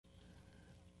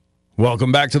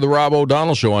Welcome back to the Rob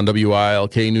O'Donnell Show on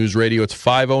WILK News Radio. It's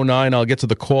 5:09. I'll get to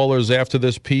the callers after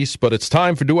this piece, but it's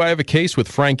time for Do I Have a Case with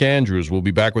Frank Andrews. We'll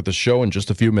be back with the show in just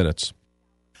a few minutes.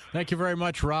 Thank you very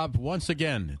much, Rob. Once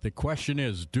again, the question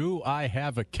is, do I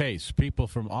have a case? People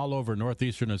from all over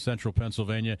northeastern and central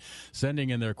Pennsylvania sending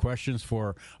in their questions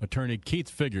for attorney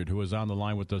Keith Figard, who is on the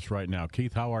line with us right now.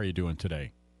 Keith, how are you doing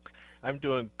today? I'm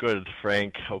doing good,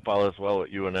 Frank. Hope all is well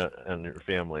with you and your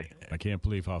family. I can't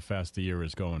believe how fast the year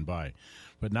is going by.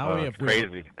 But now it's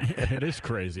crazy. It is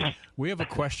crazy. We have a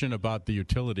question about the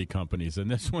utility companies, and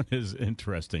this one is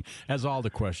interesting, as all the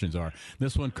questions are.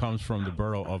 This one comes from the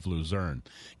borough of Luzerne.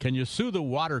 Can you sue the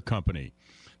water company?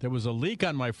 There was a leak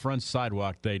on my front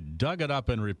sidewalk. They dug it up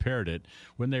and repaired it.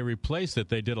 When they replaced it,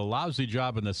 they did a lousy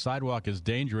job, and the sidewalk is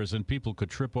dangerous, and people could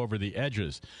trip over the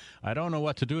edges. I don't know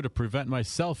what to do to prevent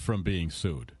myself from being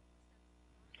sued.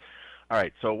 All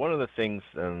right, so one of the things,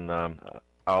 and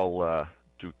I'll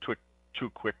do two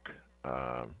quick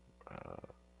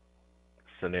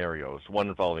scenarios, one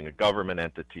involving a government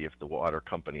entity, if the water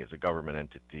company is a government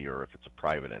entity, or if it's a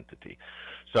private entity.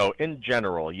 So in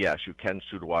general, yes, you can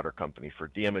sue the water company for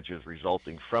damages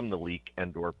resulting from the leak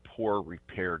and or poor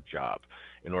repair job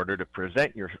in order to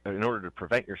prevent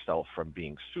yourself from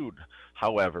being sued.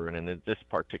 However, and in this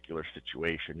particular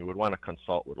situation, you would want to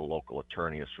consult with a local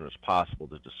attorney as soon as possible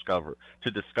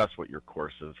to discuss what your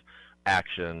course of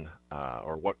action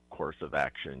or what course of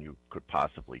action you could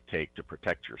possibly take to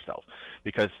protect yourself.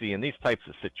 Because see, in these types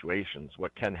of situations,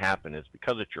 what can happen is,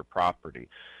 because it's your property,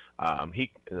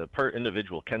 the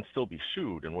individual can still be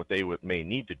sued, and what they may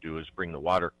need to do is bring the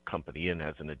water company in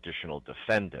as an additional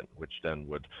defendant, which then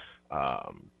would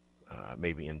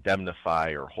maybe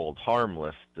indemnify or hold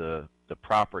harmless the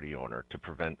property owner to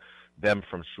prevent them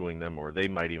from suing them, or they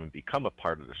might even become a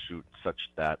part of the suit such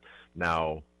that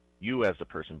now you, as the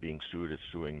person being sued, is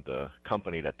suing the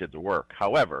company that did the work.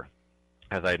 However,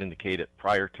 as I had indicated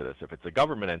prior to this, if it's a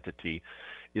government entity,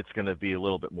 it's going to be a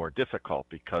little bit more difficult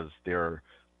because there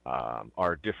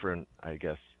are different,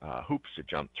 hoops to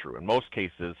jump through. In most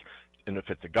cases, and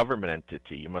if it's a government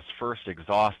entity, you must first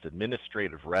exhaust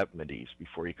administrative remedies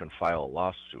before you can file a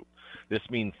lawsuit. This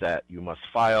means that you must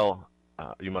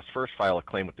first file a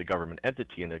claim with the government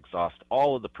entity and exhaust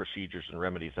all of the procedures and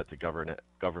remedies that the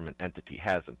government entity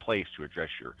has in place to address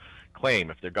your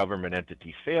claim. If the government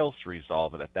entity fails to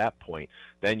resolve it at that point,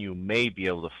 then you may be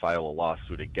able to file a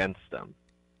lawsuit against them.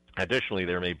 Additionally,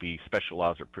 there may be special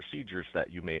laws or procedures that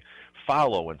you may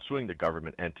follow when suing the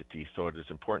government entity, so it is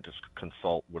important to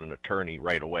consult with an attorney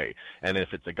right away. And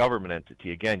if it's a government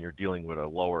entity, again, you're dealing with a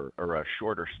lower or a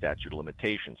shorter statute of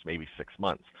limitations, maybe 6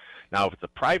 months. Now, if it's a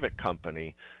private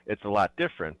company, it's a lot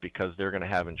different because they're going to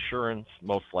have insurance,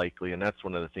 most likely, and that's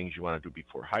one of the things you want to do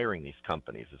before hiring these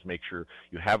companies, is make sure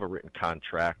you have a written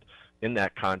contract. In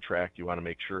that contract, you want to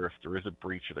make sure if there is a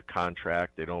breach of the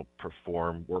contract, they don't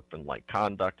perform workmanlike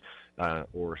conduct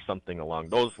or something along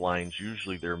those lines.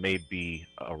 Usually there may be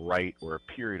a right or a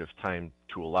period of time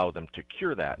to allow them to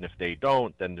cure that. And if they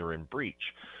don't, then they're in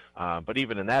breach. But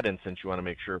even in that instance, you want to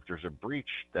make sure if there's a breach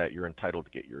that you're entitled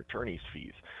to get your attorney's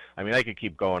fees. I mean, I could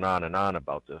keep going on and on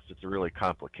about this. It's a really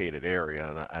complicated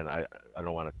area, and I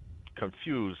don't want to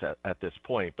confuse at this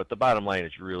point, but the bottom line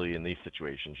is, really, in these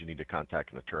situations, you need to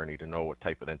contact an attorney to know what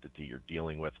type of entity you're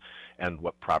dealing with and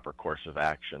what proper course of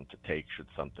action to take should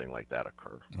something like that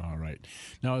occur. All right.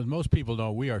 Now, as most people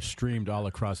know, we are streamed all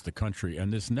across the country,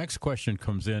 and this next question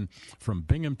comes in from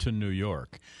Binghamton, New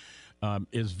York.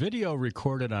 Is video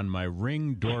recorded on my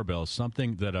Ring doorbell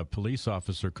something that a police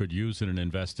officer could use in an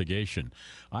investigation?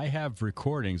 I have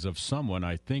recordings of someone,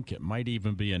 I think it might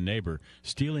even be a neighbor,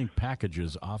 stealing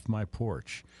packages off my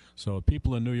porch. So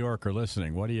people in New York are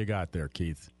listening. What do you got there,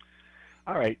 Keith?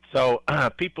 All right. So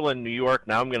people in New York,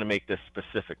 now I'm going to make this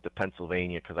specific to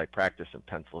Pennsylvania because I practice in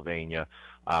Pennsylvania.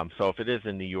 So if it is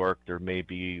in New York, there may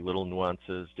be little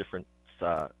nuances, different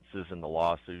in the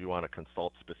law, so you want to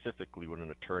consult specifically with an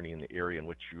attorney in the area in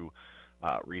which you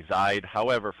reside.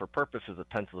 However, for purposes of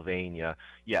Pennsylvania,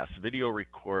 yes, video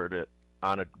recorded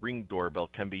on a Ring doorbell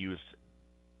can be used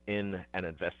in an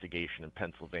investigation in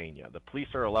Pennsylvania. The police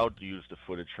are allowed to use the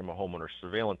footage from a homeowner's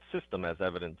surveillance system as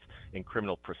evidence in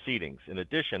criminal proceedings. In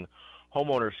addition,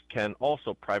 homeowners can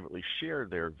also privately share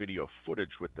their video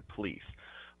footage with the police.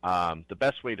 The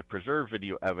best way to preserve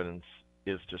video evidence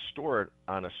is to store it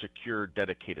on a secure,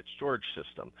 dedicated storage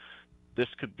system. This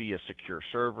could be a secure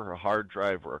server, a hard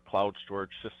drive, or a cloud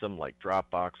storage system like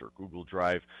Dropbox or Google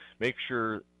Drive. Make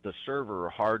sure the server or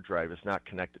hard drive is not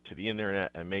connected to the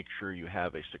internet, and make sure you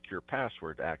have a secure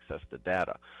password to access the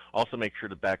data. Also make sure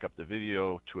to back up the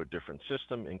video to a different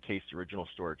system in case the original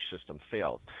storage system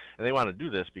fails. And they want to do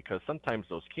this because sometimes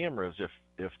those cameras,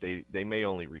 if they may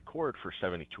only record for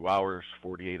 72 hours,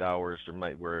 48 hours,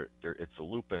 where it's a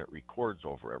loop and it records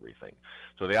over everything.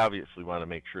 So they obviously want to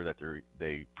make sure that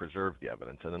they preserve the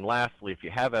evidence. And then lastly, if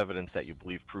you have evidence that you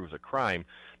believe proves a crime,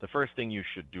 the first thing you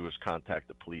should do is contact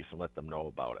the police and let them know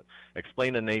about it.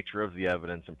 Explain the nature of the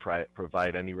evidence and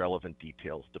provide any relevant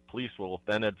details. The police will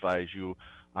then advise you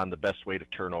on the best way to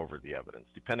turn over the evidence.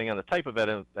 Depending on the type of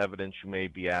evidence, you may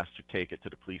be asked to take it to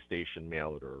the police station,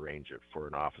 mail it, or arrange it for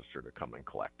an officer to come and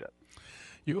collect it.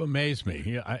 You amaze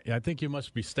me. I think you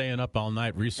must be staying up all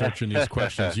night researching these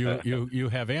questions. You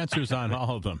have answers on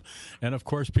all of them. And, of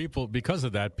course, because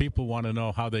of that, people want to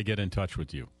know how they get in touch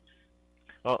with you.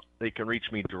 Well, they can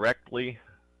reach me directly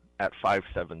at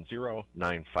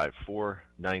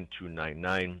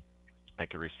 570-954-9299. I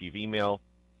can receive email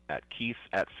at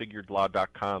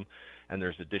keith@figuredlaw.com, and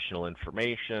there's additional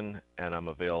information, and I'm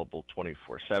available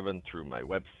 24/7 through my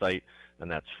website,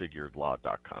 and that's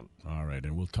figuredlaw.com. All right,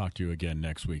 and we'll talk to you again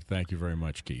next week. Thank you very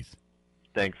much, Keith.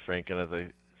 Thanks, Frank, and as I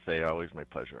say, always my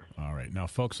pleasure. All right. Now,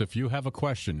 folks, if you have a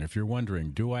question, if you're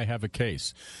wondering, do I have a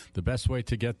case? The best way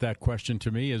to get that question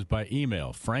to me is by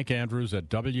email,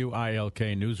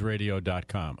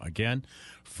 frankandrews@wilknewsradio.com. Again,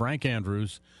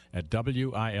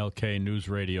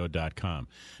 frankandrews@wilknewsradio.com.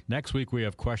 Next week, we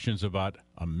have questions about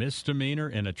a misdemeanor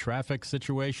in a traffic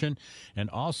situation, and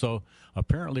also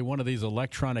apparently one of these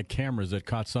electronic cameras that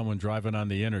caught someone driving on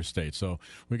the interstate. So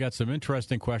we got some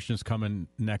interesting questions coming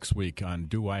next week on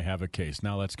Do I Have a Case?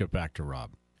 Now let's get back to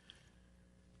Rob.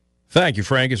 Thank you,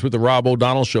 Frank. It's with the Rob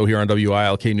O'Donnell Show here on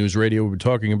WILK News Radio. We've been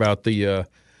talking about the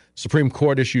Supreme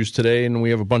Court issues today, and we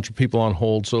have a bunch of people on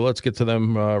hold, so let's get to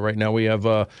them right now. We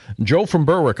have Joe from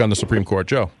Berwick on the Supreme Court.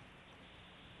 Joe.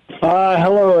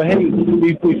 Hello. Hey,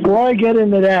 before I get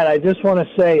into that, I just want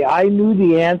to say I knew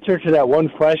the answer to that one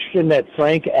question that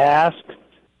Frank asked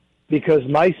because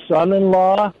my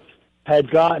son-in-law had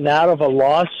gotten out of a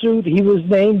lawsuit he was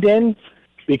named in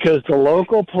because the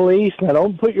local police, now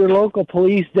don't put your local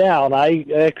police down, I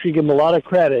actually give them a lot of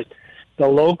credit, the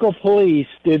local police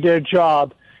did their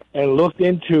job and looked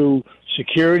into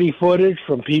security footage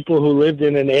from people who lived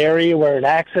in an area where an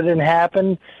accident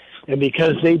happened, and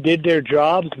because they did their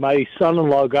jobs, my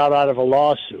son-in-law got out of a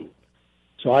lawsuit.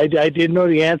 So I did know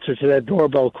the answer to that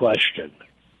doorbell question.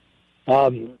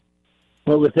 But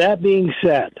with that being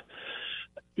said,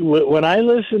 when I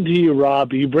listen to you,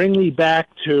 Rob, you bring me back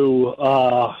to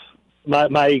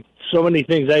my so many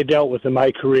things I dealt with in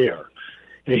my career.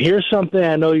 And here's something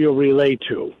I know you'll relate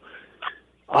to.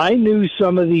 I knew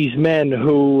some of these men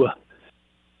who,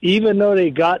 even though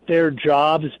they got their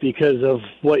jobs because of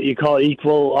what you call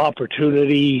equal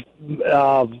opportunity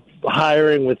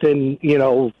hiring within,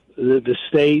 the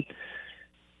state,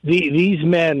 these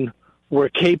men were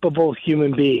capable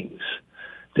human beings.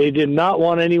 They did not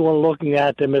want anyone looking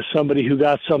at them as somebody who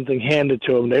got something handed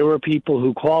to them. They were people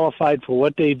who qualified for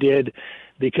what they did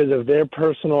because of their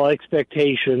personal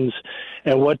expectations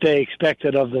and what they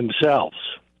expected of themselves.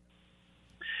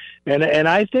 And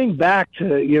I think back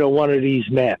to, one of these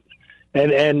men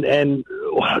and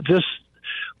just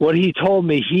what he told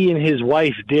me he and his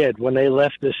wife did when they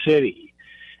left the city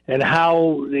and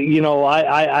how,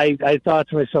 I thought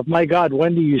to myself, my God,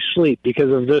 when do you sleep?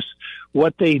 Because of this,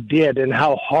 what they did and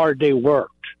how hard they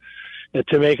worked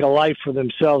to make a life for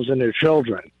themselves and their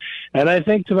children. And I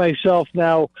think to myself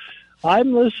now,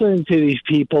 I'm listening to these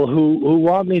people who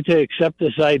want me to accept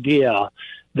this idea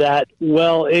that,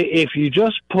 well, if you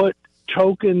just put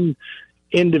token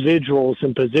individuals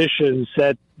in positions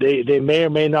that they may or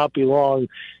may not belong,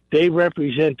 they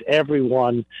represent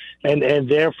everyone, and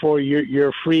therefore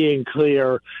you're free and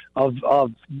clear of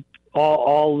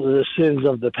all the sins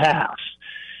of the past.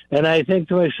 And I think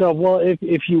to myself, well,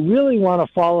 if you really want to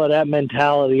follow that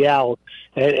mentality out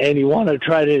and you want to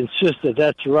try to insist that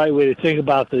that's the right way to think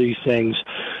about these things,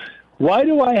 why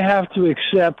do I have to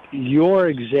accept your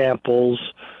examples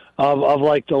of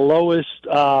like the lowest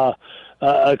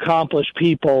accomplished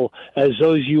people as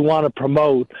those you want to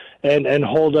promote and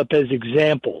hold up as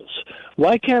examples?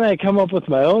 Why can't I come up with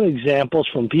my own examples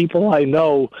from people I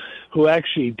know who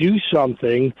actually do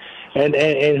something and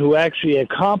who actually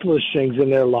accomplish things in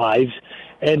their lives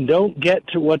and don't get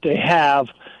to what they have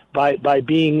by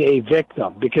being a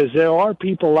victim? Because there are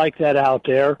people like that out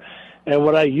there, and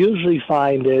what I usually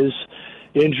find is,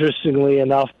 interestingly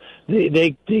enough,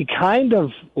 they kind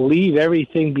of leave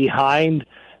everything behind.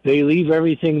 They leave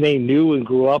everything they knew and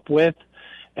grew up with,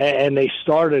 and they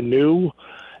start anew.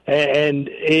 And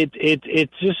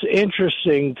it's just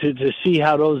interesting to see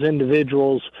how those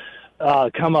individuals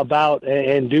come about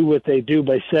and do what they do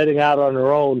by setting out on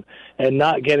their own and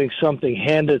not getting something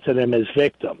handed to them as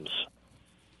victims.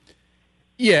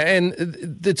 Yeah, and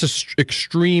it's an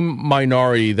extreme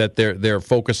minority that they're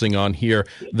focusing on here.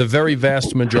 The very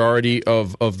vast majority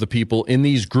of the people in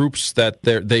these groups that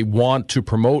they want to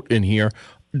promote in here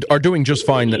are doing just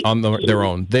fine on their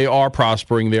own. They are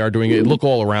prospering. They are doing it. Look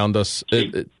all around us.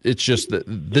 It's just that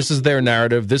this is their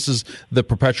narrative. This is the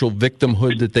perpetual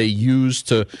victimhood that they use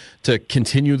to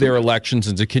continue their elections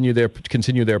and to continue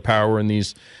their power in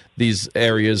these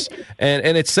areas.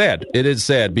 And it's sad. It is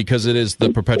sad because it is the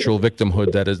perpetual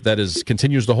victimhood that is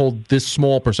continues to hold this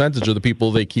small percentage of the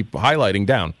people they keep highlighting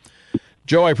down.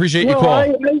 Joe, I appreciate your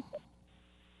call.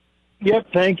 Yep,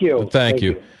 thank you. Thank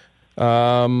you.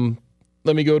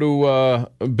 Let me go to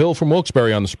Bill from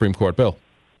Wilkes-Barre on the Supreme Court. Bill.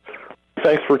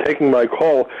 Thanks for taking my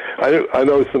call. I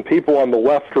know some people on the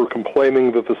left are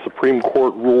complaining that the Supreme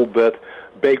Court ruled that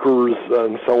bakers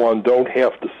and so on don't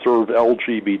have to serve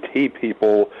LGBT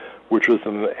people, which is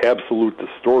an absolute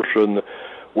distortion.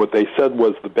 What they said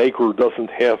was the baker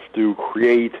doesn't have to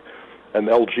create an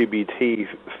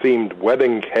LGBT-themed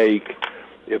wedding cake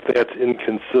if that's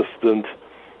inconsistent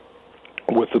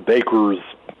with the baker's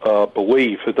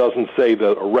belief. It doesn't say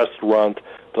that a restaurant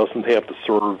doesn't have to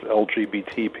serve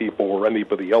LGBT people or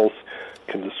anybody else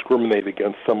can discriminate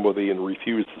against somebody and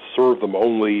refuse to serve them.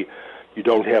 Only you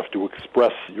don't have to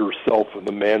express yourself in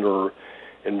the manner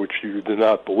in which you do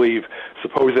not believe.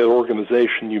 Suppose that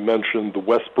organization you mentioned, the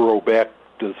Westboro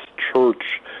Baptist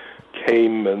Church,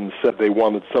 came and said they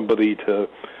wanted somebody to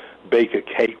bake a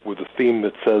cake with a theme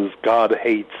that says God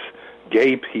hates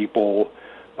gay people.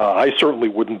 I certainly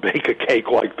wouldn't bake a cake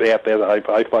like that.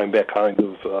 I find that kind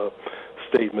of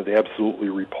statement absolutely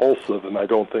repulsive, and I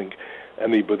don't think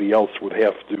anybody else would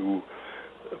have to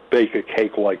bake a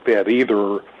cake like that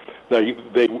either. Now,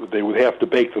 they would have to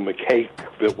bake them a cake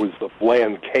that was a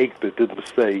bland cake that didn't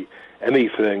say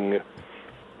anything.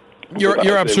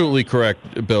 You're absolutely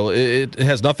correct, Bill. It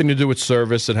has nothing to do with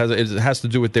service. It has to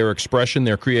do with their expression,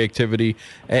 their creativity,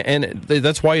 and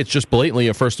that's why it's just blatantly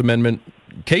a First Amendment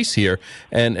case here.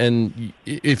 And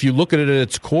if you look at it at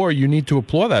its core, you need to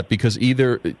applaud that, because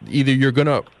either you're going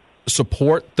to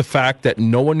support the fact that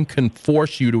no one can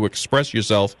force you to express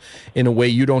yourself in a way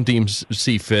you don't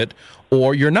see fit,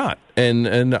 or you're not.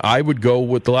 And I would go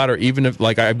with the latter, even if,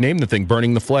 like I've named the thing,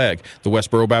 burning the flag, the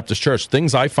Westboro Baptist Church,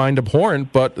 things I find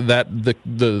abhorrent, but that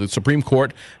the Supreme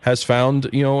Court has found,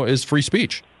 is free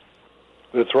speech.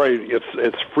 That's right.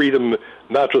 It's freedom,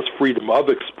 not just freedom of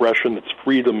expression, it's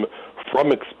freedom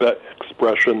from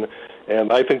expression.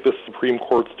 And I think the Supreme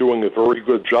Court's doing a very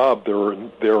good job. They're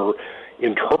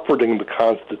interpreting the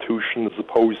Constitution as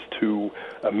opposed to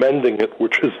amending it,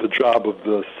 which is the job of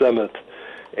the Senate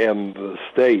and the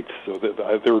states. So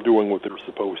they're doing what they're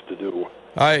supposed to do.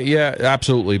 Yeah,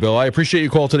 absolutely, Bill. I appreciate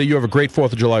your call today. You have a great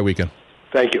 4th of July weekend.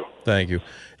 Thank you. Thank you.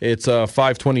 It's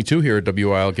 5:22 here at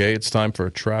WILK. It's time for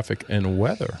traffic and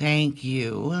weather. Thank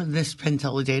you. This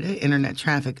PenTeleData Internet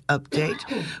Traffic Update.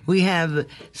 We have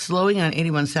slowing on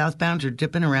 81 southbound or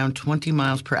dipping around 20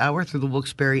 miles per hour through the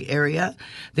Wilkes-Barre area.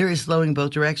 There is slowing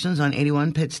both directions on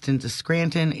 81 Pittston to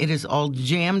Scranton. It is all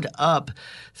jammed up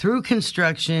through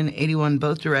construction, 81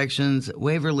 both directions,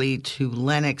 Waverly to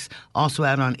Lenox, also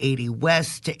out on 80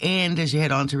 West. And as you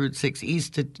head on to Route 6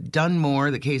 East to Dunmore,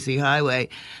 the KC Highway,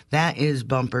 that is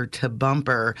bumper to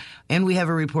bumper. And we have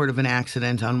a report of an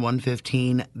accident on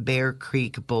 115 Bear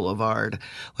Creek Boulevard.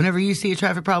 Whenever you see a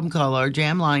traffic problem, call our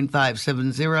jam line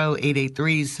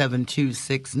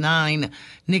 570-883-7269.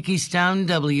 Nikki Stone,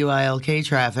 WILK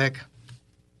Traffic.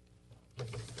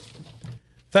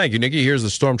 Thank you, Nikki. Here's the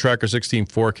Storm Tracker 16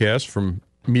 forecast from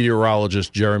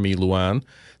meteorologist Jeremy Luan.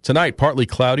 Tonight, partly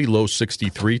cloudy, low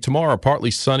 63. Tomorrow,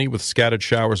 partly sunny with scattered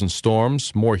showers and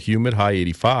storms, more humid, high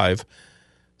 85.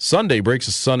 Sunday, breaks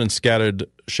of sun and scattered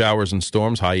showers and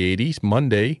storms, high 80.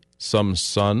 Monday, some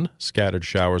sun, scattered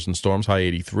showers and storms, high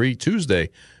 83. Tuesday,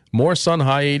 more sun,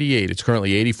 high 88. It's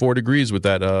currently 84 degrees with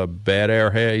that bad air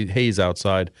haze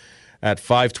outside at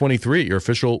 5:23, your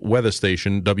official weather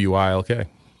station, WILK.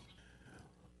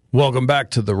 Welcome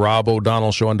back to the Rob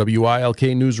O'Donnell Show on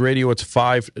WILK News Radio. It's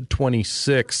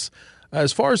 5:26.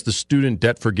 As far as the student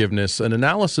debt forgiveness, an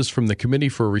analysis from the Committee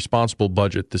for a Responsible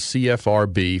Budget, the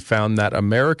CFRB, found that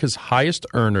America's highest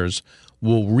earners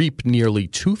will reap nearly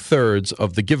 2/3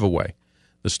 of the giveaway,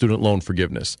 the student loan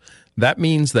forgiveness. That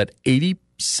means that 86%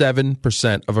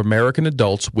 57% of American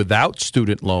adults without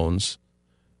student loans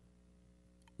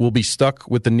will be stuck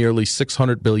with the nearly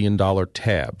 $600 billion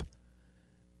tab.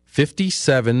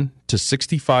 57 to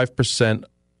 65%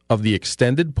 of the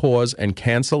extended pause and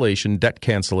cancellation, debt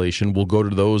cancellation, will go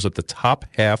to those at the top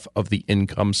half of the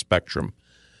income spectrum.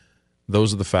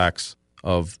 Those are the facts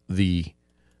of the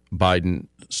Biden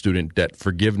student debt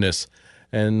forgiveness.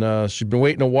 And she's been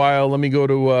waiting a while. Let me go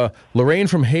to Lorraine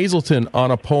from Hazleton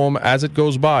on a poem, As It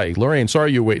Goes By. Lorraine,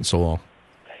 sorry you're waiting so long.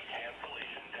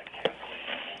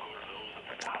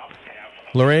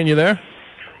 Lorraine, you there?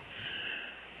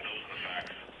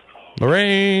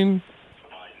 Lorraine.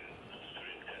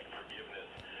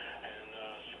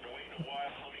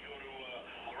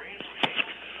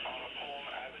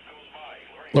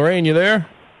 Lorraine, you there?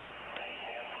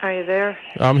 Are you there?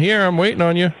 I'm here. I'm waiting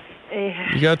on you.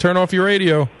 Yeah. You got to turn off your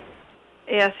radio.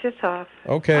 Yes, it's off.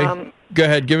 Okay. Go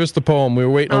ahead. Give us the poem. We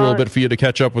were waiting a little bit for you to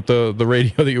catch up with the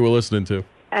radio that you were listening to.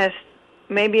 As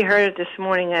maybe you heard it this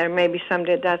morning, or maybe some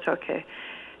did. That's okay.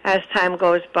 As time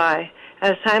goes by.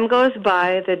 As time goes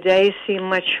by, the days seem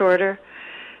much shorter.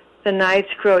 The nights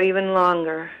grow even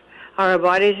longer. Our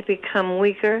bodies become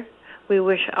weaker. We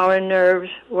wish our nerves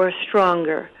were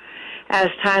stronger. As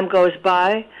time goes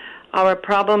by, our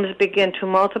problems begin to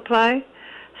multiply.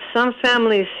 Some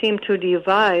families seem to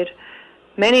divide.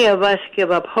 Many of us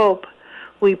give up hope.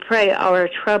 We pray our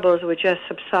troubles would just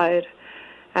subside.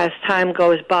 As time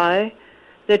goes by,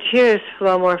 the tears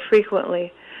flow more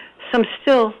frequently. Some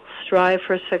still strive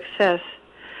for success.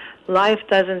 Life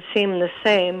doesn't seem the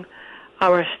same.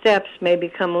 Our steps may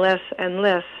become less and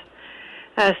less.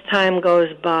 As time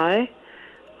goes by,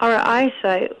 our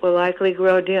eyesight will likely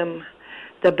grow dim.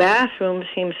 The bathroom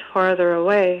seems farther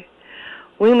away.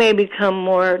 We may become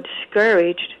more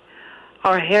discouraged.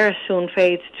 Our hair soon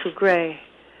fades to gray.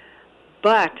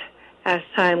 But as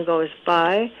time goes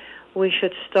by, we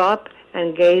should stop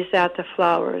and gaze at the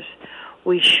flowers.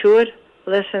 We should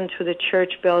listen to the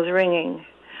church bells ringing.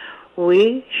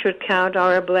 We should count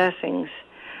our blessings.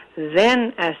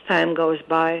 Then, as time goes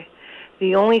by,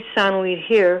 the only sound we'd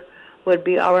hear would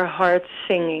be our hearts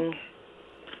singing.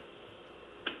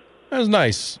 That was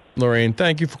nice, Lorraine.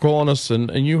 Thank you for calling us,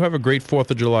 and you have a great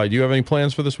 4th of July. Do you have any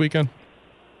plans for this weekend?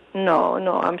 No,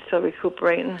 I'm still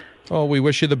recuperating. Oh, we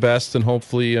wish you the best, and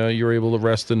hopefully you're able to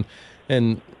rest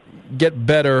and get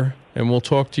better, and we'll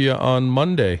talk to you on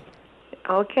Monday.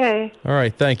 Okay. All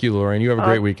right. Thank you, Lorraine. You have a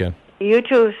great weekend. You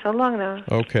too. So long now.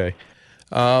 Okay.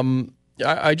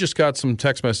 I just got some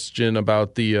text message in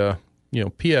about the,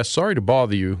 P.S. Sorry to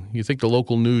bother you. You think the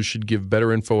local news should give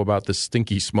better info about the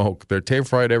stinky smoke? They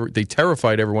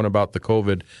terrified everyone about the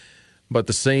COVID, but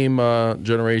the same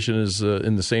generation is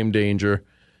in the same danger.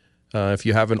 If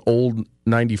you have an old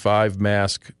 95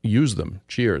 mask, use them.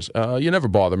 Cheers. You never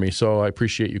bother me, so I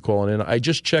appreciate you calling in. I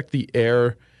just checked the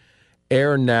Air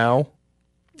Now.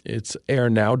 It's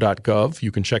airnow.gov.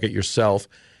 You can check it yourself.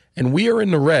 And we are in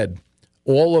the red,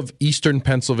 all of eastern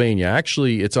Pennsylvania.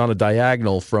 Actually, it's on a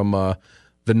diagonal from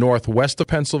the northwest of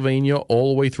Pennsylvania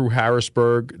all the way through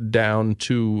Harrisburg down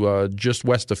to just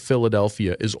west of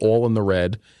Philadelphia is all in the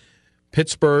red.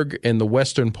 Pittsburgh and the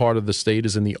western part of the state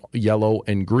is in the yellow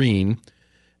and green.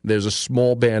 There's a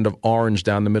small band of orange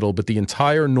down the middle, but the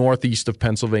entire northeast of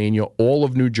Pennsylvania, all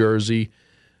of New Jersey,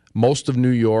 most of New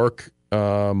York,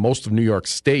 most of New York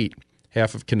State,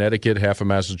 half of Connecticut, half of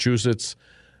Massachusetts,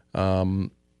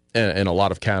 and a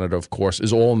lot of Canada, of course,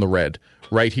 is all in the red.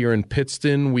 Right here in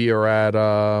Pittston, we are at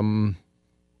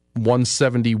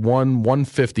 171,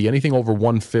 150. Anything over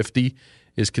 150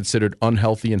 is considered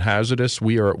unhealthy and hazardous.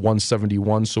 We are at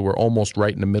 171, so we're almost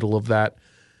right in the middle of that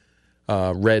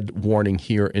red warning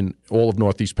here in all of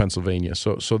northeast Pennsylvania.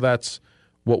 So that's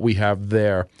what we have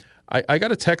there. I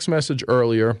got a text message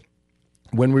earlier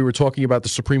when we were talking about the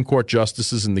Supreme Court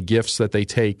justices and the gifts that they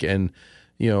take and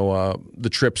the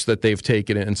trips that they've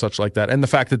taken and such like that, and the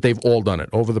fact that they've all done it.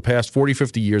 Over the past 40,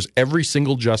 50 years, every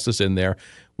single justice in there,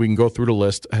 we can go through the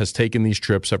list, has taken these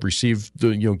trips, have received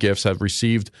gifts, have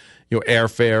received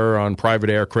airfare on private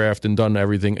aircraft and done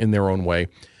everything in their own way.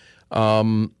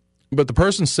 But the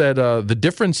person said the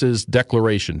difference is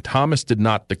declaration. Thomas did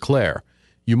not declare.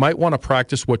 You might want to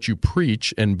practice what you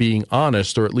preach and being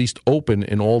honest or at least open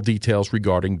in all details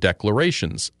regarding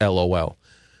declarations, LOL.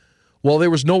 Well,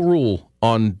 there was no rule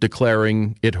on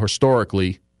declaring it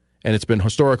historically, and it's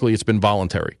been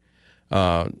voluntary.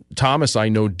 Thomas, I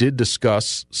know, did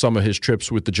discuss some of his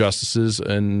trips with the justices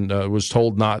and was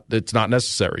told it's not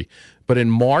necessary. But in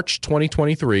March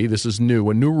 2023, this is new,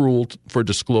 a new rule for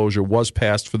disclosure was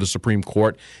passed for the Supreme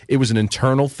Court. It was an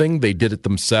internal thing. They did it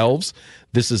themselves.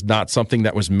 This is not something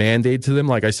that was mandated to them.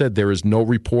 Like I said, there is no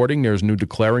reporting. There's no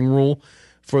declaring rule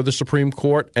for the Supreme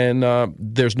Court, and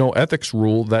there's no ethics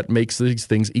rule that makes these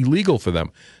things illegal for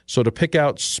them. So to pick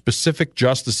out specific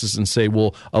justices and say,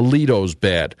 well, Alito's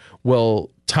bad, well,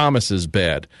 Thomas is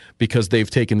bad because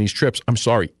they've taken these trips. I'm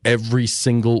sorry, every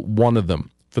single one of them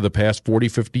for the past 40,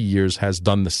 50 years has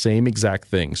done the same exact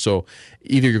thing. So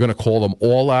either you're going to call them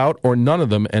all out or none of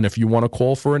them, and if you want to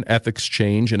call for an ethics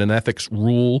change and an ethics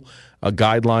rule,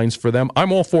 guidelines for them,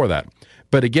 I'm all for that.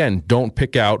 But again, don't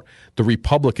pick out the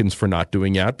Republicans for not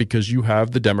doing that because you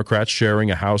have the Democrats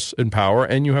sharing a House in power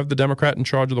and you have the Democrat in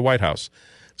charge of the White House.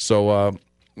 So,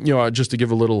 just to give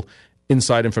a little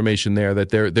inside information there,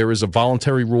 that there is a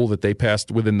voluntary rule that they passed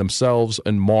within themselves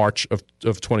in March of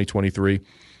 2023.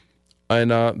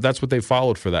 And that's what they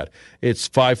followed for that. It's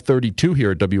 5:32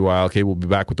 here at WILK. We'll be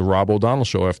back with the Rob O'Donnell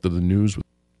Show after the news.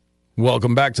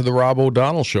 Welcome back to the Rob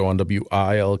O'Donnell Show on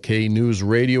WILK News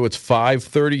Radio. It's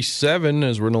 5:37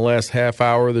 as we're in the last half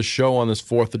hour of the show on this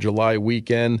 4th of July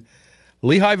weekend.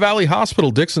 Lehigh Valley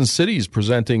Hospital, Dixon City is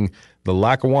presenting the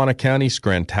Lackawanna County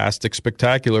Scrantastic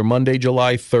Spectacular Monday,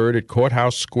 July 3rd at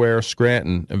Courthouse Square,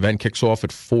 Scranton. Event kicks off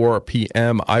at 4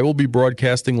 p.m. I will be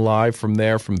broadcasting live from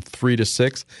there from 3 to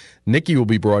 6. Nikki will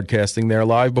be broadcasting there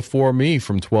live before me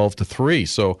from 12 to 3.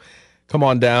 So come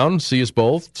on down, see us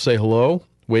both, say hello.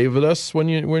 Wave at us when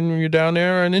you're down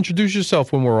there, and introduce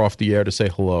yourself when we're off the air to say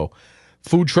hello.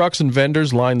 Food trucks and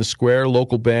vendors line the square.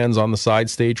 Local bands on the side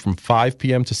stage from 5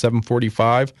 p.m. to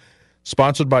 7:45.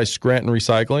 Sponsored by Scranton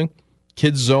Recycling.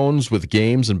 Kids zones with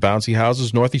games and bouncy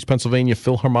houses. Northeast Pennsylvania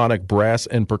Philharmonic Brass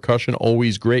and Percussion,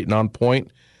 always great and on point.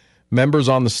 Members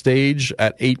on the stage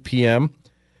at 8 p.m.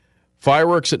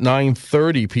 Fireworks at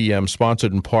 9:30 p.m.,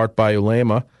 sponsored in part by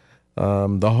Ulema.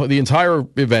 The entire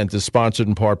event is sponsored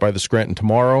in part by the Scranton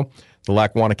Tomorrow, the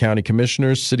Lackawanna County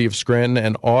Commissioners, City of Scranton,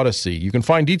 and Odyssey. You can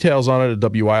find details on it at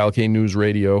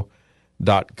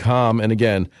WILKNewsRadio.com. And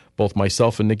again, both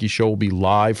myself and Nikki Show will be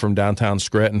live from downtown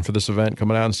Scranton for this event. Come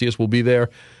out and see us. We'll be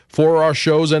there for our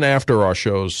shows and after our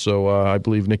shows. So I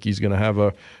believe Nikki's going to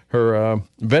have her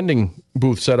vending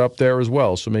booth set up there as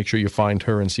well. So make sure you find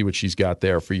her and see what she's got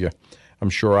there for you.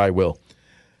 I'm sure I will.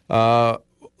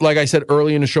 Like I said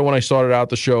early in the show when I started out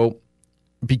the show,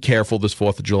 be careful this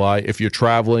 4th of July. If you're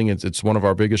traveling, it's one of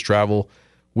our biggest travel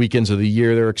weekends of the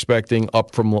year they're expecting,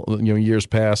 up from years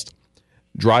past.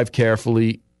 Drive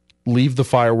carefully. Leave the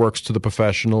fireworks to the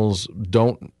professionals.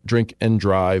 Don't drink and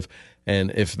drive.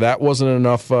 And if that wasn't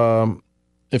enough,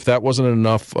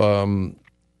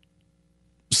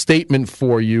 statement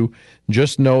for you,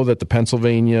 just know that the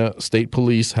Pennsylvania State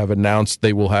Police have announced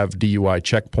they will have DUI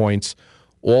checkpoints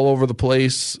all over the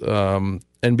place, and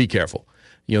be careful.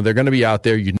 They're going to be out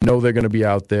there. They're going to be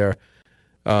out there.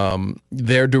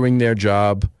 They're doing their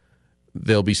job.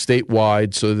 They'll be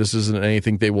statewide, so this isn't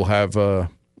anything. They will have,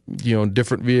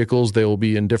 different vehicles. They will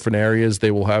be in different areas. They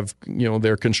will have,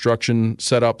 their construction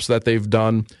setups that they've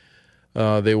done.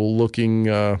 They will looking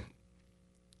to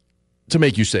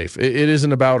make you safe. It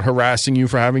isn't about harassing you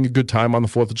for having a good time on the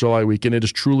 4th of July weekend. It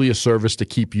is truly a service to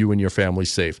keep you and your family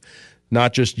safe.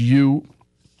 Not just you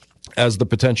as the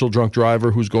potential drunk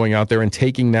driver who's going out there and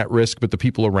taking that risk, but the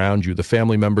people around you, the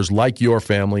family members like your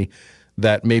family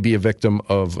that may be a victim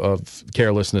of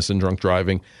carelessness and drunk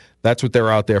driving. That's what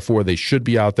they're out there for. They should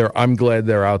be out there. I'm glad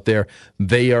they're out there.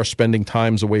 They are spending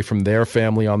times away from their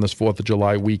family on this 4th of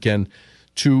July weekend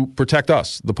to protect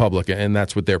us, the public, and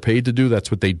that's what they're paid to do.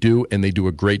 That's what they do, and they do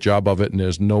a great job of it, and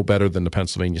there's no better than the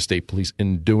Pennsylvania State Police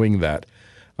in doing that.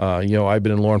 I've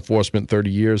been in law enforcement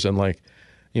 30 years, and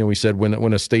we said when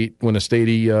a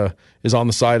statey is on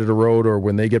the side of the road or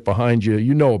when they get behind you,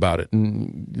 you know about it,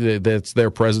 and that's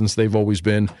their presence. They've always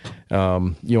been.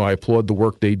 I applaud the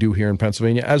work they do here in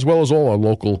Pennsylvania, as well as all our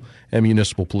local and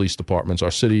municipal police departments.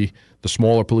 Our city, the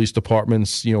smaller police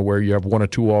departments, where you have one or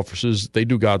two officers, they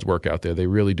do God's work out there. They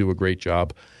really do a great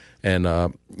job, and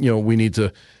we need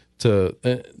to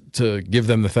give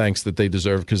them the thanks that they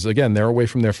deserve because, again, they're away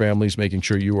from their families, making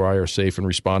sure you or I are safe and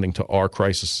responding to our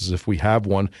crises if we have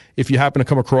one. If you happen to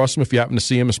come across them, if you happen to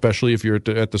see them, especially if you're at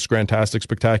the Scrantastic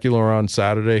Spectacular on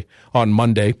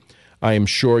Monday, I am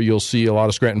sure you'll see a lot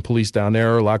of Scranton police down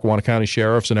there, Lackawanna County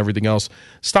sheriffs and everything else.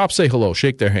 Stop, say hello,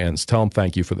 shake their hands, tell them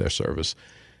thank you for their service.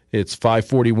 It's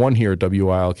 5:41 here at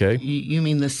WILK. You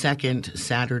mean the second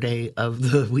Saturday of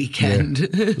the weekend?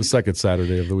 Yeah, the second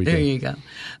Saturday of the weekend. There you go.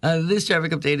 This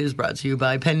traffic update is brought to you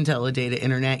by Penn Teledata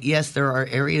Internet. Yes, there are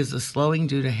areas of slowing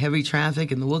due to heavy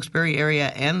traffic in the Wilkes-Barre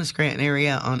area and the Scranton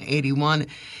area on 81.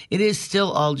 It is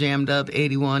still all jammed up,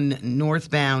 81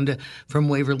 northbound from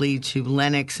Waverly to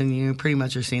Lenox, and you pretty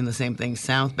much are seeing the same thing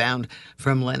southbound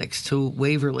from Lenox to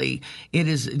Waverly. It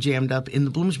is jammed up in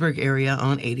the Bloomsburg area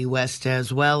on 80 West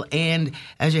as well. And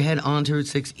as you head on to Route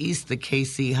 6 East, the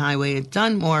KC Highway at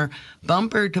Dunmore,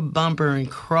 bumper to bumper and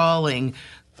crawling.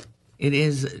 It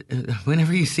is,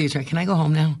 whenever you see a truck, can I go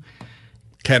home now?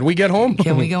 Can we get home?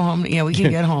 Can we go home? Yeah, we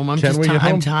can get home.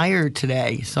 I'm tired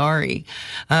today. Sorry.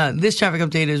 This traffic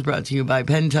update is brought to you by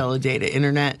Penn Teledata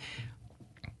Internet.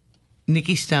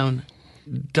 Nikki Stone,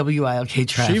 WILK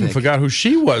traffic. She even forgot who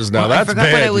she was now. Well, That's I forgot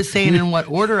bad. what I was saying and what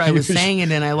order I was saying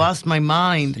it in. I lost my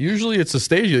mind. Usually it's a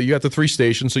station. You got the 3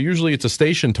 stations, so usually it's a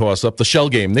station toss-up, the shell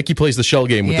game. Nikki plays the shell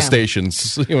game with the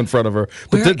stations in front of her.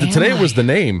 But today it was the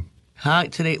name.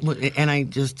 Today, and I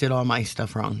just did all my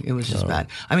stuff wrong. It was just bad.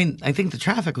 I mean, I think the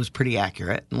traffic was pretty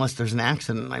accurate, unless there's an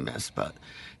accident I missed. But,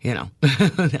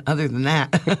 other than that,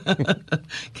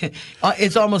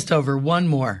 it's almost over. One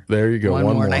more. There you go. One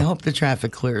more. And I hope the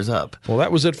traffic clears up. Well,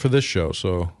 that was it for this show.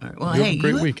 So well, you have a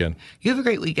great weekend. You have a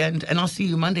great weekend, and I'll see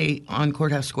you Monday on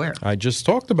Courthouse Square. I just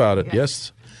talked about it.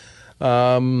 Yes.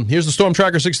 Here's the Storm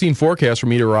Tracker 16 forecast from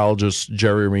meteorologist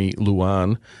Jeremy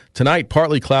Luan. Tonight,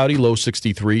 partly cloudy, low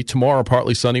 63. Tomorrow,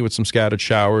 partly sunny with some scattered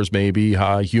showers, maybe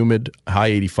high humid, high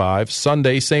 85.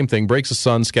 Sunday, same thing, breaks of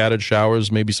sun, scattered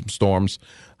showers, maybe some storms,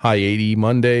 high 80.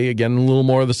 Monday, again, a little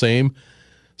more of the same.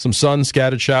 Some sun,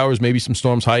 scattered showers, maybe some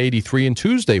storms, high 83. And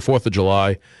Tuesday, 4th of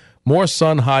July, more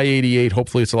sun, high 88.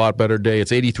 Hopefully it's a lot better day.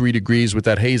 It's 83 degrees with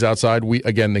that haze outside.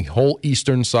 Again, the whole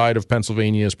eastern side of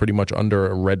Pennsylvania is pretty much under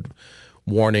a red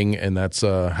warning, and that's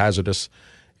hazardous.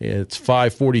 It's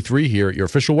 5:43 here at your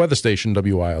official weather station,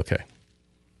 WILK.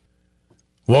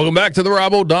 Welcome back to the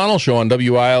Rob O'Donnell Show on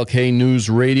WILK News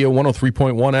Radio,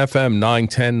 103.1 FM,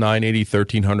 910, 980,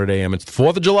 1300 AM. It's the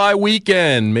 4th of July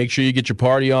weekend. Make sure you get your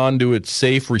party on, do it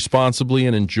safe, responsibly,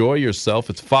 and enjoy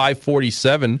yourself. It's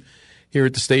 5:47 here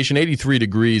at the station, 83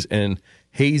 degrees and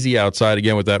hazy outside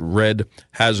again with that red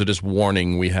hazardous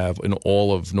warning we have in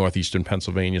all of northeastern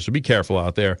Pennsylvania. So be careful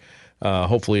out there.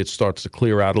 Hopefully it starts to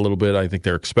clear out a little bit. I think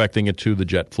they're expecting it to, the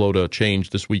jet flow to change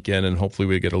this weekend, and hopefully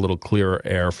we get a little clearer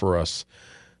air for us.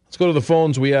 Let's go to the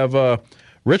phones. We have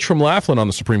Rich from Laughlin on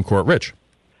the Supreme Court. Rich.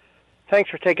 Thanks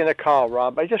for taking the call,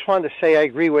 Rob. I just wanted to say I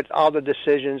agree with all the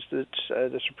decisions that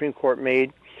the Supreme Court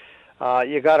made.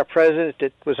 You got a president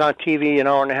that was on TV an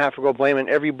hour and a half ago blaming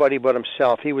everybody but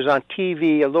himself. He was on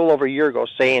TV a little over a year ago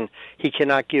saying he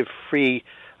cannot give free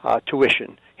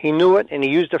tuition. He knew it, and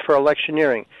he used it for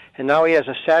electioneering. And now he has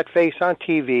a sad face on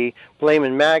TV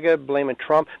blaming MAGA, blaming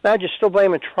Trump. Now just still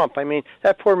blaming Trump. I mean,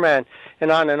 that poor man,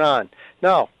 and on and on.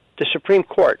 Now, the Supreme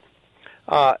Court.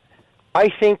 I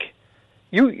think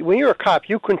when you're a cop,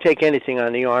 you couldn't take anything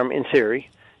on the arm in theory,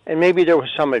 and maybe there were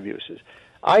some abuses.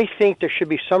 I think there should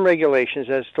be some regulations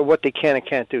as to what they can and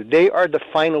can't do. They are the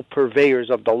final purveyors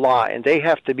of the law, and they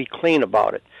have to be clean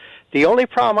about it. The only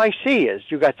problem I see is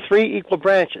you got 3 equal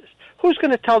branches. Who's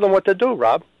going to tell them what to do,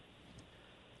 Rob?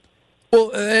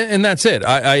 Well, and that's it.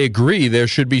 I agree there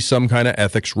should be some kind of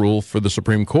ethics rule for the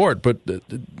Supreme Court, but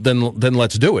then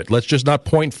let's do it. Let's just not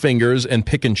point fingers and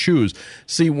pick and choose.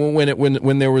 See,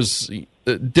 when there was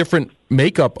different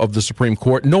makeup of the Supreme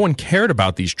Court, no one cared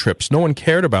about these trips. No one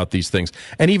cared about these things.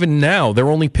 And even now, they're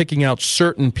only picking out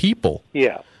certain people.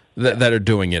 Yeah. That are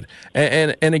doing it.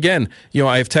 And again,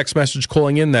 I have text message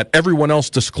calling in that everyone else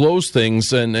disclosed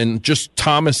things and just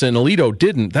Thomas and Alito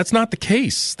didn't. That's not the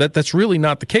case. That's really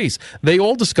not the case. They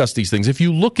all discuss these things. If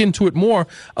you look into it more,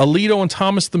 Alito and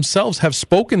Thomas themselves have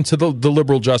spoken to the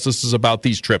liberal justices about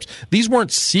these trips. These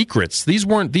weren't secrets. These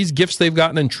gifts they've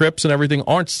gotten in trips and everything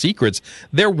aren't secrets.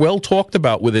 They're well talked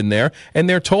about within there, and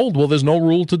they're told, well, there's no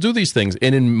rule to do these things.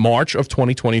 And in March of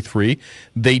 2023,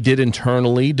 they did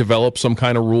internally develop some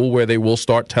kind of rule where they will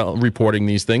start reporting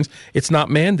these things. It's not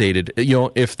mandated.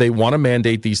 If they want to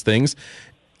mandate these things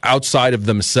outside of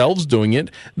themselves doing it,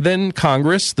 then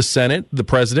Congress, the Senate, the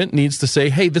president needs to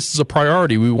say, hey, this is a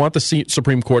priority. We want the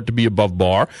Supreme Court to be above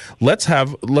bar. Let's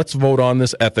vote on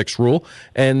this ethics rule.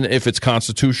 And if it's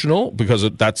constitutional, because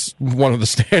that's one of the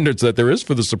standards that there is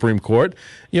for the Supreme Court,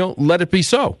 let it be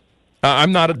so.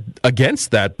 I'm not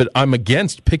against that, but I'm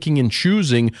against picking and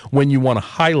choosing when you want to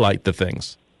highlight the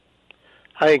things.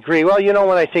 I agree. Well,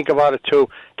 when I think about it, too,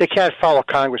 they can't follow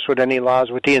Congress with any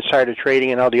laws, with the insider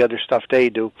trading and all the other stuff they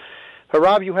do.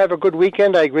 Rob, you have a good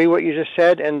weekend. I agree with what you just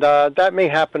said, and that may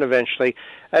happen eventually.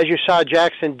 As you saw,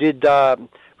 Jackson did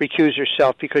recuse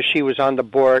herself because she was on the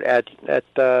board at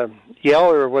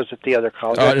Yale, or was it the other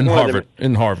college? In Harvard.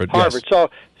 In Harvard. Harvard. Yes.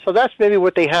 So that's maybe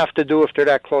what they have to do if they're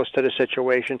that close to the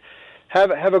situation.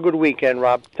 Have a good weekend,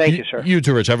 Rob. Thank you, sir. You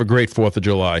too, Rich. Have a great 4th of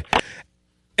July.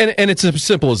 And it's as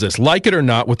simple as this. Like it or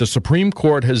not, what the Supreme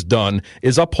Court has done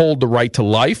is uphold the right to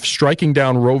life, striking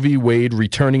down Roe v. Wade,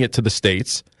 returning it to the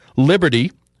states.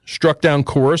 Liberty, struck down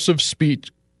coercive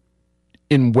speech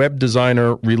in web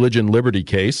designer religion liberty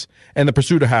case. And the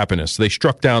pursuit of happiness. They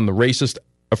struck down the racist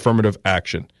affirmative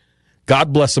action.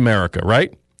 God bless America,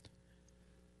 right?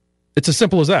 It's as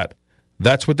simple as that.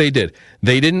 That's what they did.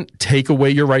 They didn't take away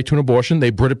your right to an abortion. They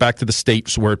brought it back to the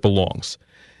states where it belongs.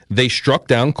 They struck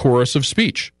down coercive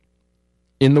speech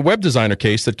in the web designer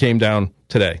case that came down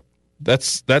today.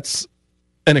 That's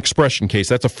an expression case.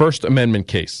 That's a First Amendment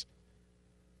case.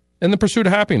 And the pursuit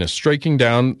of happiness, striking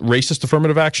down racist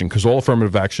affirmative action, because all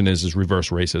affirmative action is reverse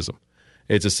racism.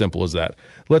 It's as simple as that.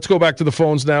 Let's go back to the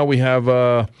phones now. We have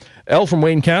Elle from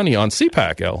Wayne County on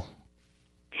CPAC. Elle.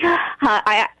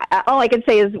 All I can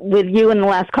say is with you and the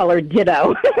last caller,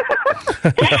 ditto.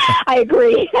 I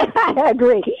agree. I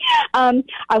agree.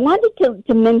 I wanted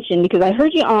to mention, because I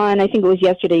heard you on, I think it was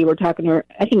yesterday, you were talking, or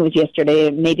I think it was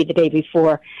yesterday, maybe the day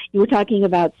before, you were talking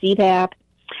about CPAP.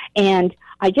 And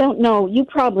I don't know, you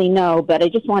probably know, but I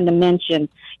just wanted to mention,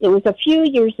 it was a few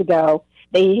years ago,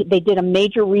 they did a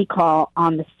major recall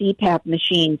on the CPAP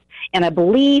machines, and I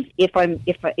believe if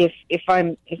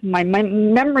my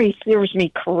memory serves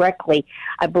me correctly,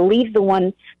 I believe the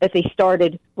one that they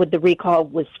started with the recall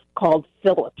was called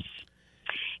Philips.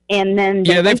 And then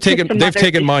they've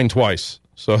taken mine twice.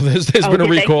 So there's been a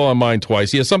recall on mine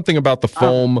twice. Yeah, something about the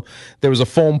foam. There was a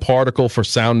foam particle for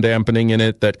sound dampening in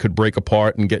it that could break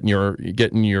apart and get in your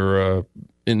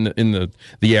in the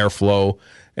airflow,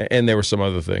 and there were some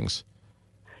other things.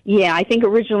 Yeah, I think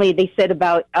originally they said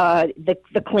about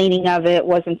the cleaning of it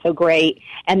wasn't so great,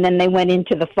 and then they went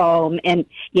into the foam, and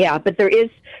yeah, but there is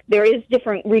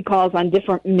different recalls on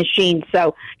different machines.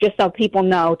 So just so people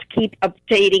know to keep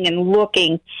updating and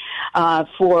looking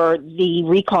for the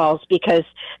recalls, because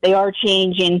they are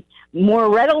changing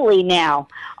more readily now.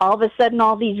 All of a sudden,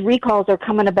 all these recalls are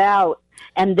coming about,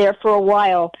 and there for a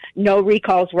while, no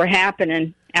recalls were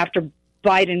happening after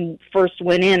Biden first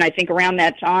went in. I think around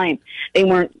that time they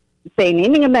weren't saying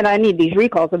anything about I need these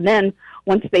recalls, and then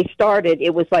once they started,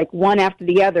 it was like one after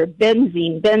the other,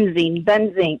 benzene.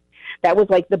 That was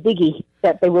like the biggie,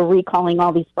 that they were recalling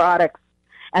all these products,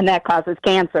 and that causes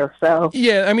cancer. So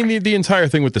yeah, I mean the entire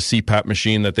thing with the CPAP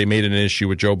machine that they made an issue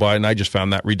with Joe Biden, I just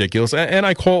found that ridiculous, and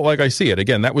I call it like I see it.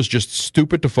 Again, that was just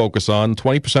stupid to focus on.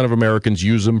 20% of Americans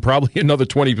use them. Probably another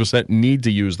 20% need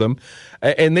to use them,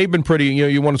 and they've been pretty.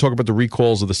 You want to talk about the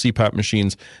recalls of the CPAP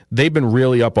machines? They've been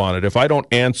really up on it. If I don't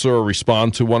answer or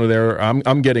respond to one of their,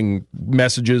 I'm getting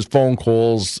messages, phone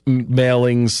calls,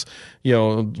 mailings,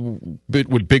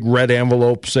 with big red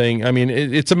envelopes saying, I mean,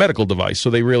 it's a medical device, so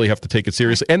they really have to take it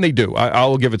seriously. And they do.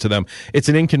 I'll give it to them. It's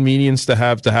an inconvenience to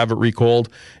have it recalled.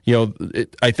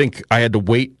 I think I had to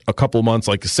wait a couple months,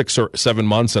 like 6 or 7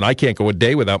 months, and I can't go a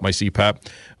day without my CPAP.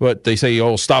 But they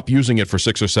say, stop using it for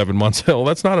 6 or 7 months. Well,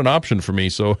 that's not an option for me.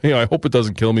 So, I hope it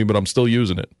doesn't kill me, but I'm still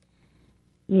using it.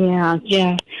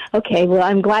 Yeah. Okay. Well,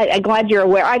 I'm glad you're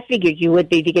aware. I figured you would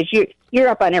be, because you're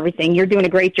up on everything. You're doing a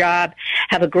great job.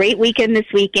 Have a great weekend this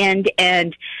weekend,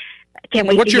 and can't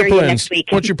wait to hear you next week.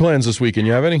 What's your plans this weekend?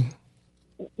 You have any?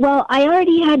 Well, I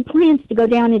already had plans to go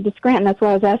down into Scranton. That's why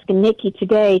I was asking Nikki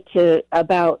today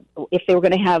about if they were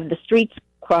going to have the streets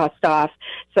crossed off,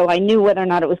 so I knew whether or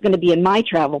not it was going to be in my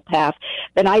travel path.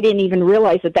 Then I didn't even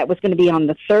realize that was going to be on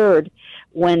the 3rd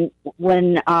when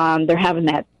they're having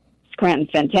that Scranton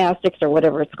Fantastics or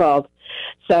whatever it's called.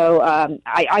 So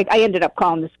I ended up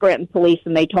calling the Scranton police,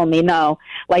 and they told me no,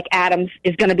 like Adams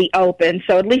is going to be open.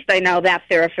 So at least I know that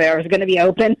thoroughfare is going to be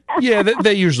open. Yeah,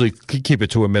 they usually keep it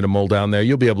to a minimal down there.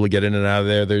 You'll be able to get in and out of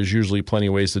there. There's usually plenty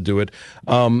of ways to do it.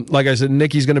 Like I said,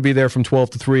 Nikki's going to be there from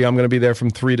 12 to 3. I'm going to be there from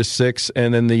 3 to 6.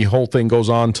 And then the whole thing goes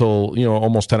on till,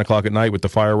 almost 10 o'clock at night with the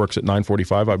fireworks at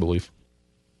 9:45, I believe.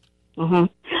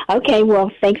 Okay, well,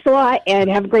 thanks a lot, and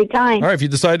have a great time. All right, if you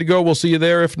decide to go, we'll see you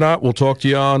there. If not, we'll talk to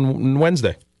you on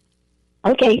Wednesday.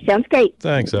 Okay, sounds great.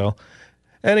 Thanks, Al.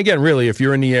 And again, really, if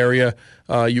you're in the area,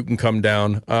 you can come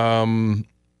down and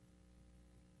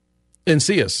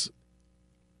see us.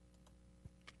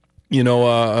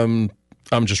 I'm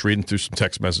just reading through some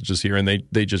text messages here, and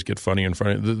they just get funny in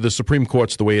front of the Supreme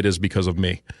Court's the way it is because of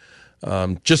me.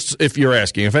 Just if you're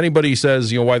asking, if anybody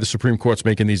says, why the Supreme Court's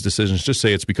making these decisions, just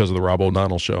say it's because of the Rob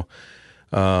O'Donnell Show.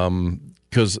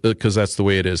 because that's the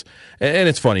way it is. And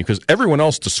it's funny because everyone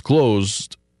else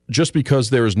disclosed. Just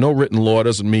because there is no written law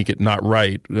doesn't make it not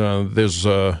right. There's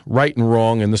right and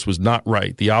wrong, and this was not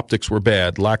right. The optics were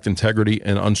bad, lacked integrity,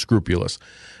 and unscrupulous.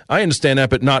 I understand that,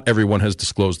 but not everyone has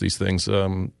disclosed these things.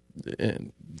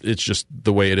 It's just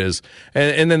the way it is.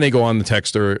 And then they go on the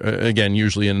texter, again,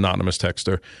 usually an anonymous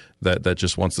texter that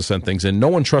just wants to send things in. No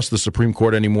one trusts the Supreme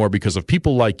Court anymore because of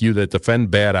people like you that defend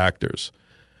bad actors.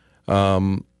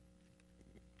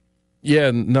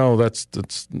 Yeah, no, that's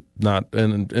not.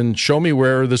 And show me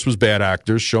where this was bad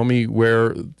actors. Show me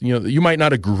where, you might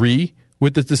not agree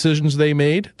with the decisions they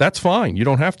made. That's fine. You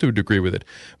don't have to agree with it.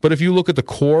 But if you look at the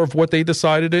core of what they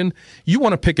decided in, you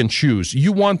want to pick and choose.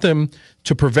 You want them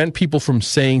to prevent people from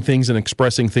saying things and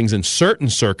expressing things in certain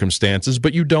circumstances,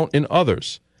 but you don't in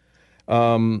others.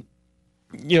 And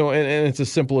it's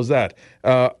as simple as that.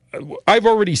 I've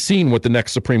already seen what the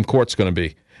next Supreme Court's going to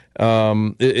be.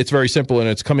 It's very simple, and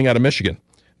it's coming out of Michigan.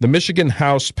 The Michigan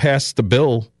House passed the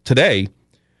bill today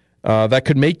that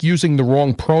could make using the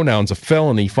wrong pronouns a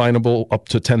felony, finable up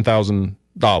to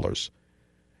 $10,000.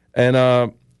 And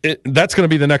that's going to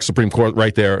be the next Supreme Court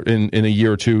right there in a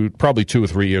year or two, probably 2 or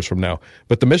 3 years from now.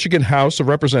 But the Michigan House of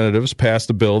Representatives passed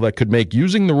a bill that could make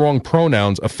using the wrong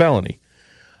pronouns a felony.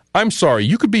 I'm sorry,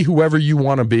 you could be whoever you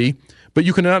want to be, but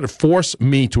you cannot force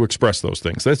me to express those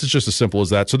things. That's just as simple as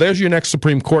that. So there's your next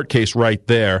Supreme Court case right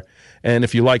there. And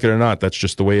if you like it or not, that's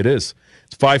just the way it is.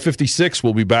 It's 5:56.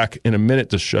 We'll be back in a minute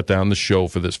to shut down the show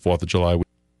for this 4th of July week.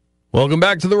 Welcome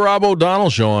back to the Rob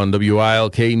O'Donnell Show on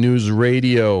WILK News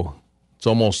Radio. It's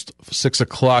almost 6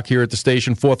 o'clock here at the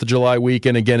station, 4th of July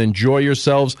weekend. Again, enjoy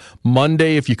yourselves.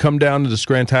 Monday, if you come down to the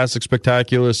Scrantastic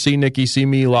Spectacular, see Nikki, see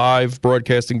me live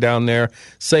broadcasting down there.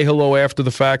 Say hello after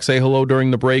the fact. Say hello during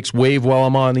the breaks. Wave while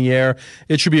I'm on the air.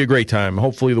 It should be a great time.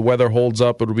 Hopefully the weather holds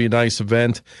up. It'll be a nice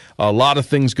event. A lot of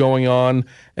things going on.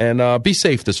 And be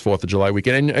safe this 4th of July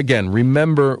weekend. And again,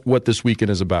 remember what this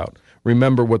weekend is about.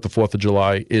 Remember what the 4th of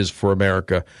July is for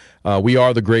America. We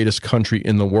are the greatest country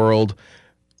in the world.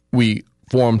 We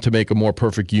formed to make a more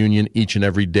perfect union each and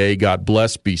every day. God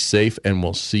bless, be safe, and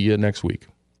we'll see you next week.